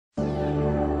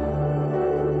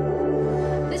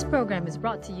program is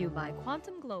brought to you by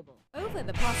Quantum Global. Over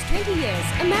the past 20 years,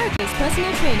 America's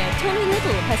personal trainer Tony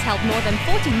Little has helped more than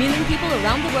 40 million people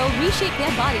around the world reshape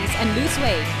their bodies and lose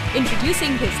weight.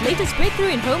 Introducing his latest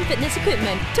breakthrough in home fitness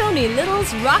equipment, Tony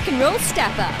Little's Rock and Roll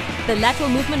Stepper. The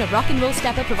lateral movement of Rock and Roll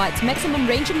Stepper provides maximum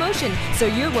range of motion, so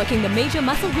you're working the major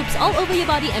muscle groups all over your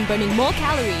body and burning more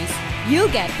calories. You'll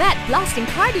get fat-blasting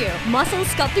cardio, muscle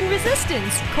sculpting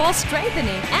resistance, core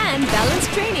strengthening, and balance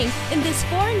training in this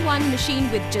 4-in-1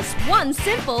 machine with just one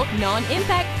simple,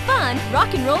 non-impact, fun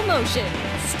rock and roll motion.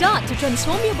 Start to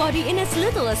transform your body in as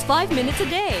little as 5 minutes a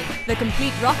day. The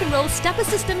complete rock and roll stepper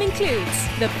system includes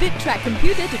the FitTrack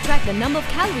computer to track the number of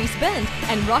calories burned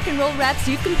and rock and roll reps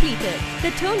you've completed,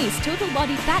 the Tony's Total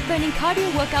Body Fat Burning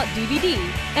Cardio Workout DVD,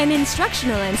 an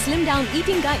instructional and slim down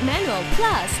eating guide manual,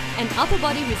 plus an upper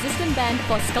body resistant band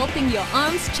for sculpting your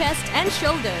arms, chest and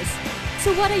shoulders.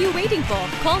 So what are you waiting for?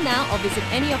 Call now or visit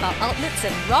any of our outlets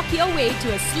and rock your way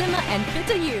to a slimmer and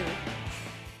fitter you.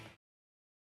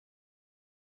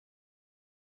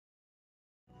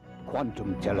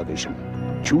 Quantum Television.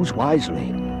 Choose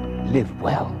wisely. Live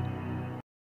well.